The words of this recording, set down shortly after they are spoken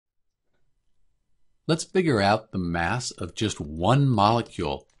Let's figure out the mass of just one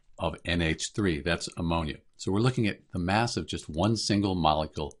molecule of NH3, that's ammonia. So we're looking at the mass of just one single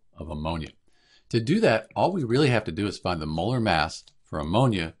molecule of ammonia. To do that, all we really have to do is find the molar mass for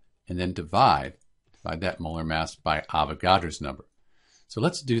ammonia and then divide that molar mass by Avogadro's number. So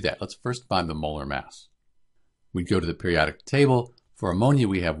let's do that. Let's first find the molar mass. We go to the periodic table. For ammonia,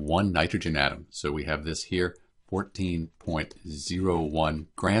 we have one nitrogen atom. So we have this here, 14.01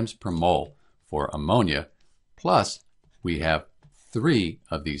 grams per mole for ammonia, plus we have 3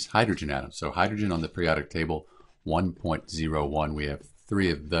 of these hydrogen atoms. So hydrogen on the periodic table, 1.01. We have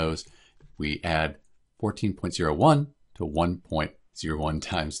 3 of those. We add 14.01 to 1.01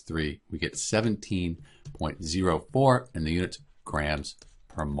 times 3. We get 17.04, and the unit's grams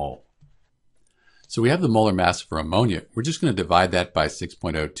per mole. So we have the molar mass for ammonia. We're just going to divide that by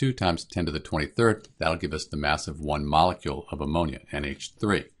 6.02 times 10 to the 23rd. That'll give us the mass of one molecule of ammonia,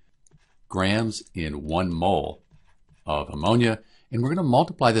 NH3. Grams in 1 mole of ammonia. And we're going to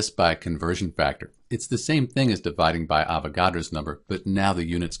multiply this by a conversion factor. It's the same thing as dividing by Avogadro's number, but now the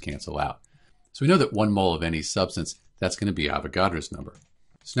units cancel out. So we know that 1 mole of any substance, that's going to be Avogadro's number.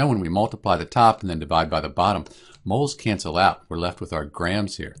 So now when we multiply the top and then divide by the bottom, moles cancel out. We're left with our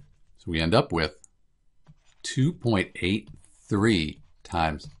grams here. So we end up with 2.83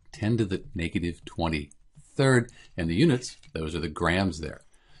 times 10 to the negative 23rd, and the units, those are the grams there.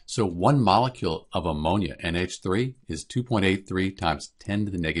 So 1 molecule of ammonia, NH3, is 2.83 times 10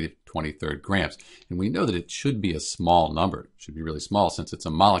 to the negative 23rd grams. And we know that it should be a small number. It should be really small since it's a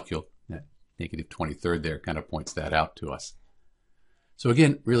molecule. That negative 23rd there kind of points that out to us. So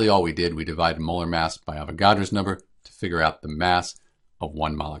again, really all we did, we divided molar mass by Avogadro's number to figure out the mass of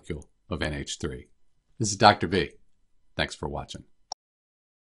 1 molecule of NH3. This is Dr. B. Thanks for watching.